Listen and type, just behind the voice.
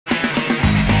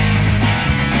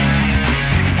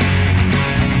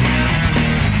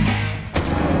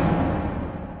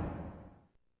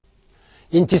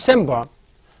In December,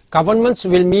 governments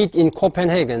will meet in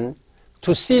Copenhagen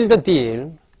to seal the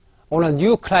deal on a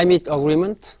new climate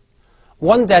agreement,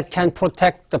 one that can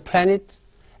protect the planet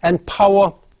and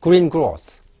power green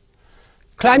growth.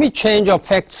 Climate change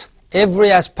affects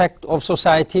every aspect of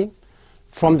society,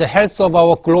 from the health of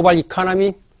our global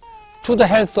economy to the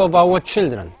health of our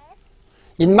children.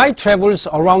 In my travels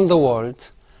around the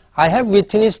world, I have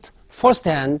witnessed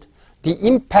firsthand the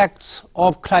impacts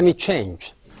of climate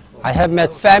change. I have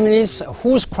met families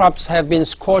whose crops have been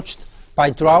scorched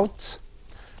by droughts.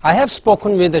 I have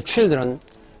spoken with the children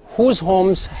whose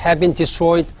homes have been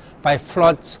destroyed by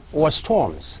floods or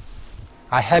storms.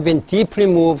 I have been deeply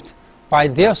moved by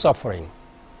their suffering.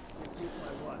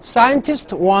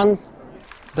 Scientists warn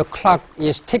the clock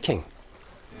is ticking.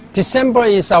 December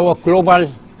is our global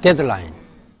deadline.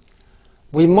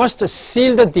 We must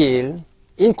seal the deal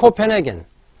in Copenhagen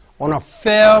on a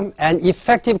fair and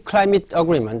effective climate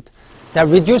agreement that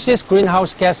reduces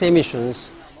greenhouse gas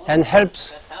emissions and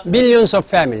helps millions of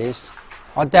families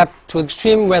adapt to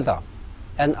extreme weather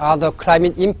and other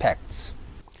climate impacts.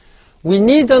 We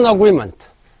need an agreement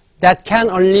that can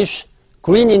unleash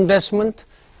green investment,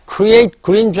 create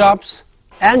green jobs,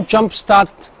 and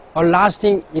jumpstart a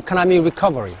lasting economic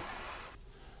recovery.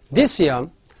 This year,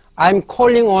 I'm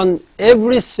calling on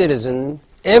every citizen,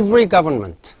 every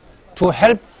government to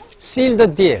help seal the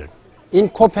deal in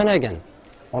Copenhagen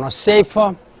on a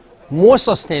safer, more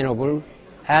sustainable,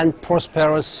 and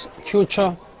prosperous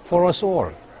future for us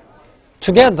all.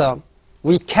 Together,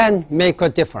 we can make a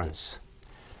difference.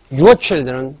 Your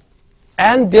children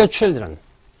and their children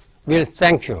will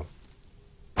thank you.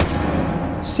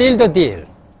 Seal the deal.